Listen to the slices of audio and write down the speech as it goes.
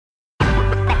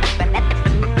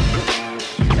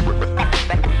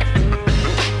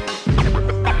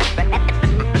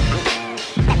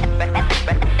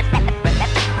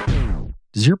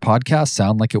Does your podcast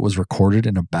sound like it was recorded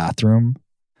in a bathroom?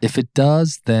 If it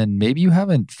does, then maybe you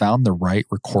haven't found the right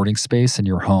recording space in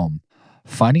your home.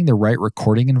 Finding the right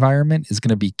recording environment is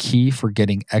going to be key for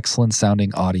getting excellent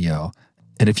sounding audio.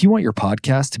 And if you want your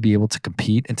podcast to be able to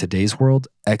compete in today's world,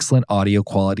 excellent audio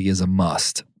quality is a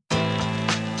must.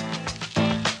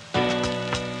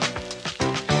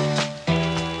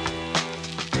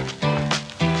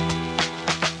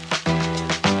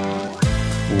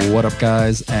 What up,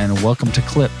 guys, and welcome to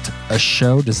Clipped, a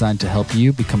show designed to help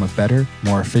you become a better,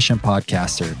 more efficient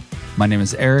podcaster. My name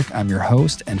is Eric. I'm your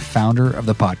host and founder of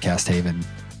the Podcast Haven.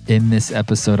 In this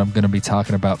episode, I'm going to be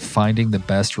talking about finding the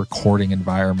best recording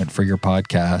environment for your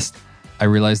podcast. I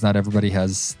realize not everybody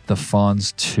has the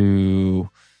funds to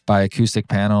buy acoustic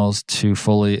panels to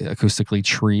fully acoustically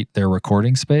treat their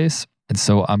recording space. And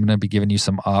so I'm going to be giving you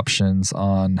some options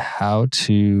on how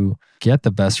to get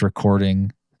the best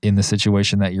recording in the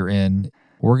situation that you're in.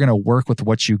 We're going to work with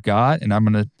what you got, and I'm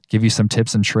going to give you some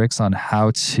tips and tricks on how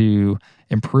to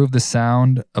improve the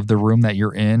sound of the room that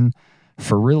you're in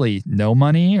for really no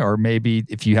money, or maybe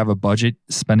if you have a budget,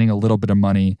 spending a little bit of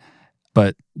money.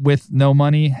 But with no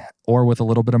money or with a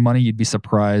little bit of money, you'd be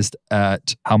surprised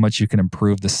at how much you can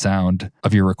improve the sound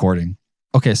of your recording.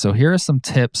 Okay, so here are some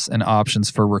tips and options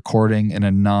for recording in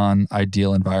a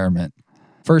non-ideal environment.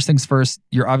 First things first,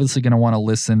 you're obviously going to want to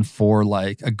listen for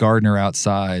like a gardener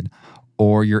outside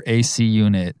or your AC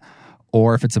unit,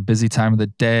 or if it's a busy time of the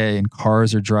day and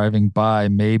cars are driving by,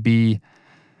 maybe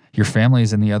your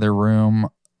family's in the other room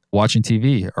watching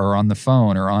TV or on the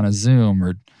phone or on a Zoom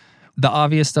or the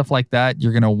obvious stuff like that.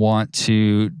 You're going to want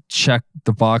to check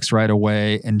the box right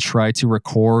away and try to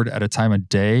record at a time of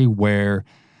day where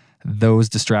those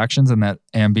distractions and that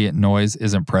ambient noise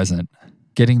isn't present.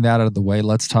 Getting that out of the way,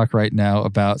 let's talk right now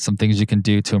about some things you can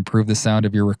do to improve the sound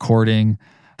of your recording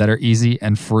that are easy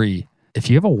and free. If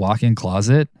you have a walk-in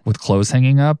closet with clothes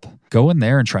hanging up, go in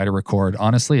there and try to record.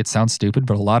 Honestly, it sounds stupid,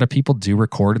 but a lot of people do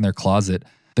record in their closet.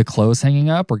 The clothes hanging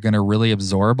up are going to really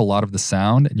absorb a lot of the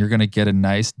sound, and you're going to get a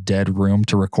nice dead room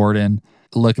to record in.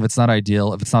 Look, if it's not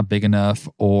ideal, if it's not big enough,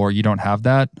 or you don't have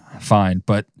that, fine.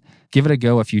 But give it a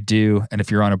go if you do, and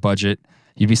if you're on a budget.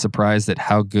 You'd be surprised at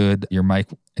how good your mic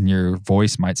and your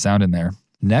voice might sound in there.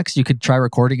 Next, you could try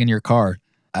recording in your car.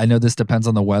 I know this depends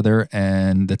on the weather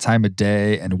and the time of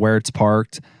day and where it's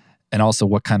parked and also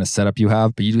what kind of setup you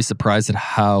have, but you'd be surprised at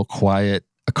how quiet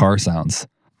a car sounds.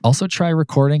 Also try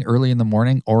recording early in the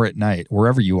morning or at night,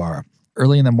 wherever you are.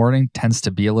 Early in the morning tends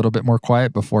to be a little bit more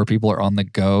quiet before people are on the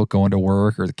go, going to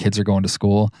work, or the kids are going to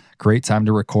school. Great time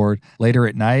to record. Later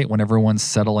at night, when everyone's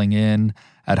settling in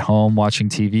at home watching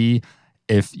TV,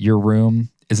 if your room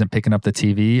isn't picking up the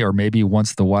TV, or maybe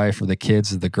once the wife or the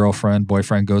kids or the girlfriend,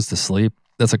 boyfriend goes to sleep,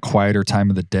 that's a quieter time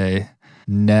of the day.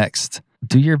 Next,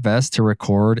 do your best to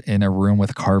record in a room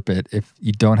with carpet. If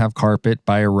you don't have carpet,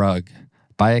 buy a rug.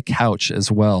 Buy a couch as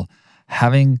well.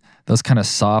 Having those kind of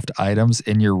soft items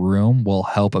in your room will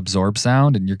help absorb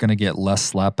sound, and you're going to get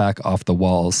less slapback off the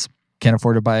walls. Can't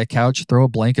afford to buy a couch? Throw a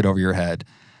blanket over your head.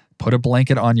 Put a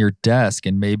blanket on your desk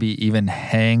and maybe even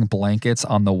hang blankets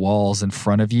on the walls in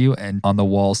front of you and on the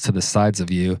walls to the sides of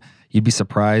you. You'd be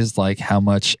surprised like how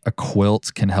much a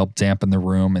quilt can help dampen the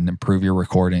room and improve your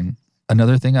recording.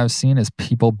 Another thing I've seen is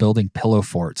people building pillow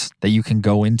forts that you can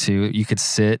go into. You could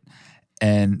sit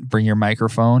and bring your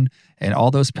microphone, and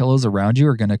all those pillows around you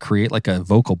are going to create like a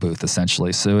vocal booth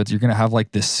essentially. So you're going to have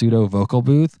like this pseudo vocal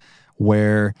booth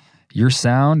where your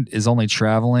sound is only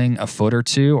traveling a foot or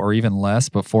two or even less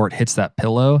before it hits that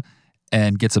pillow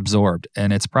and gets absorbed.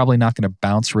 And it's probably not going to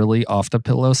bounce really off the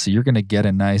pillow, so you're going to get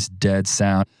a nice dead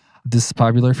sound. This is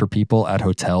popular for people at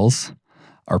hotels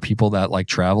or people that like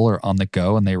travel or on the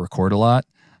go and they record a lot.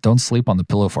 Don't sleep on the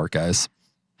pillow fort, guys.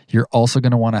 You're also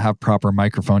going to want to have proper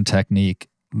microphone technique.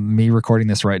 Me recording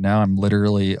this right now, I'm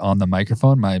literally on the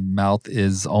microphone. My mouth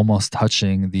is almost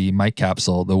touching the mic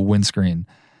capsule, the windscreen.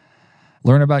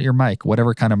 Learn about your mic,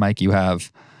 whatever kind of mic you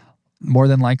have. More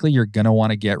than likely, you're going to want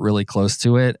to get really close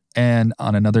to it. And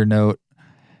on another note,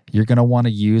 you're going to want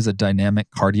to use a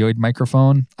dynamic cardioid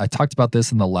microphone. I talked about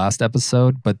this in the last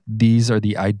episode, but these are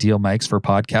the ideal mics for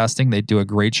podcasting. They do a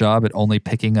great job at only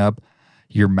picking up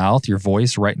your mouth, your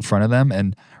voice right in front of them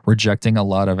and rejecting a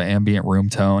lot of ambient room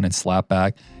tone and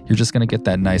slapback. You're just going to get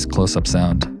that nice close-up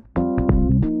sound.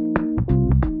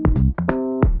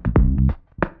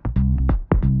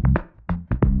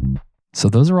 So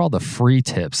those are all the free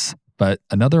tips, but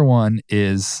another one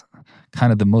is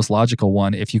kind of the most logical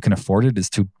one, if you can afford it, is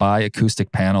to buy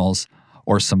acoustic panels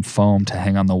or some foam to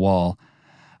hang on the wall.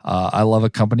 I love a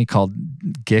company called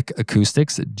GIK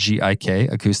Acoustics, G-I-K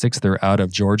Acoustics. They're out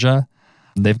of Georgia.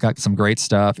 They've got some great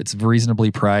stuff. It's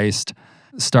reasonably priced.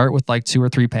 Start with like 2 or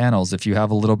 3 panels. If you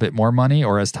have a little bit more money,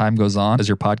 or as time goes on, as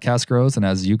your podcast grows and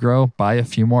as you grow, buy a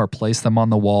few more, place them on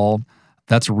the wall.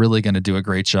 That's really going to do a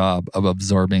great job of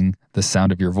absorbing the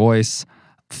sound of your voice.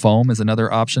 Foam is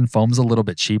another option. Foam's a little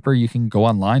bit cheaper. You can go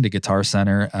online to Guitar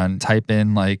Center and type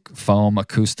in like foam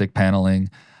acoustic paneling.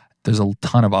 There's a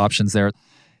ton of options there.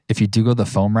 If you do go the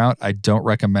foam route, I don't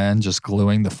recommend just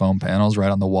gluing the foam panels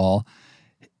right on the wall.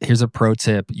 Here's a pro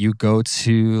tip. You go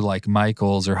to like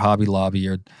Michael's or Hobby Lobby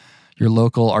or your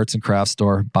local arts and crafts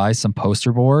store, buy some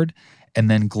poster board, and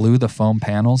then glue the foam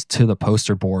panels to the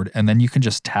poster board. And then you can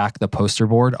just tack the poster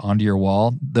board onto your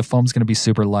wall. The foam's going to be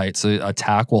super light, so a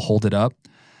tack will hold it up.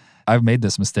 I've made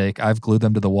this mistake. I've glued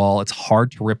them to the wall. It's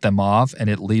hard to rip them off, and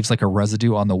it leaves like a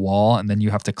residue on the wall, and then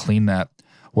you have to clean that.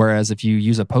 Whereas if you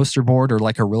use a poster board or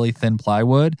like a really thin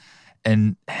plywood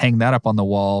and hang that up on the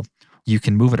wall, you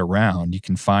can move it around. You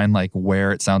can find like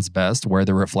where it sounds best, where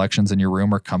the reflections in your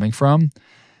room are coming from.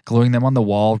 Gluing them on the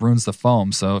wall ruins the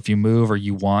foam. So if you move or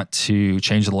you want to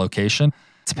change the location,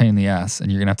 it's a pain in the ass,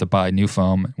 and you're going to have to buy new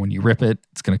foam. When you rip it,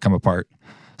 it's going to come apart.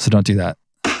 So don't do that.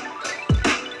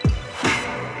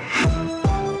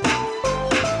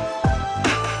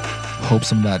 Hope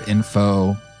some of that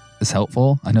info is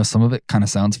helpful. I know some of it kind of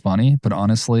sounds funny, but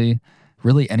honestly,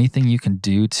 really anything you can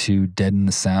do to deaden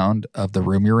the sound of the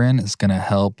room you're in is going to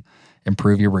help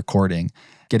improve your recording.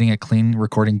 Getting a clean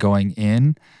recording going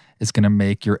in is going to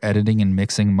make your editing and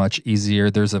mixing much easier.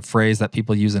 There's a phrase that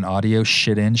people use in audio,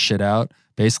 shit in, shit out.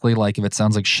 Basically, like if it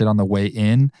sounds like shit on the way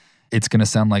in, it's going to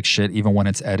sound like shit even when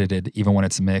it's edited, even when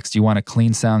it's mixed. You want a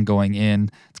clean sound going in.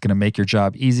 It's going to make your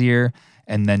job easier.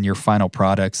 And then your final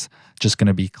product's just going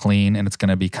to be clean, and it's going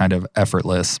to be kind of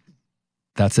effortless.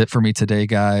 That's it for me today,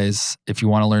 guys. If you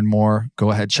want to learn more,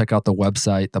 go ahead, check out the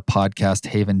website,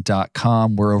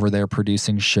 thepodcasthaven.com. We're over there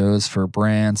producing shows for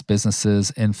brands,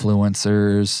 businesses,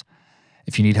 influencers.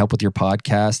 If you need help with your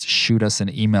podcast, shoot us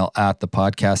an email at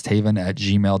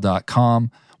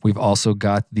thepodcasthaven@gmail.com. We've also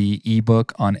got the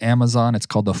ebook on Amazon. It's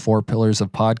called The 4 Pillars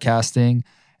of Podcasting.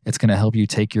 It's going to help you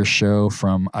take your show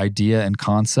from idea and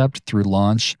concept through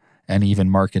launch and even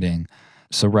marketing.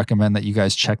 So recommend that you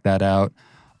guys check that out.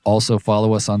 Also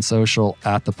follow us on social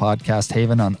at The Podcast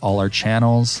Haven on all our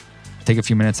channels. Take a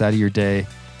few minutes out of your day.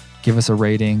 Give us a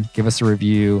rating. Give us a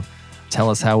review.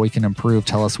 Tell us how we can improve.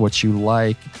 Tell us what you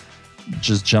like.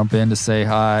 Just jump in to say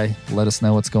hi. Let us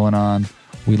know what's going on.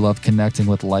 We love connecting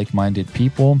with like-minded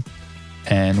people,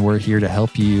 and we're here to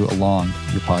help you along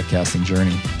your podcasting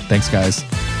journey. Thanks, guys.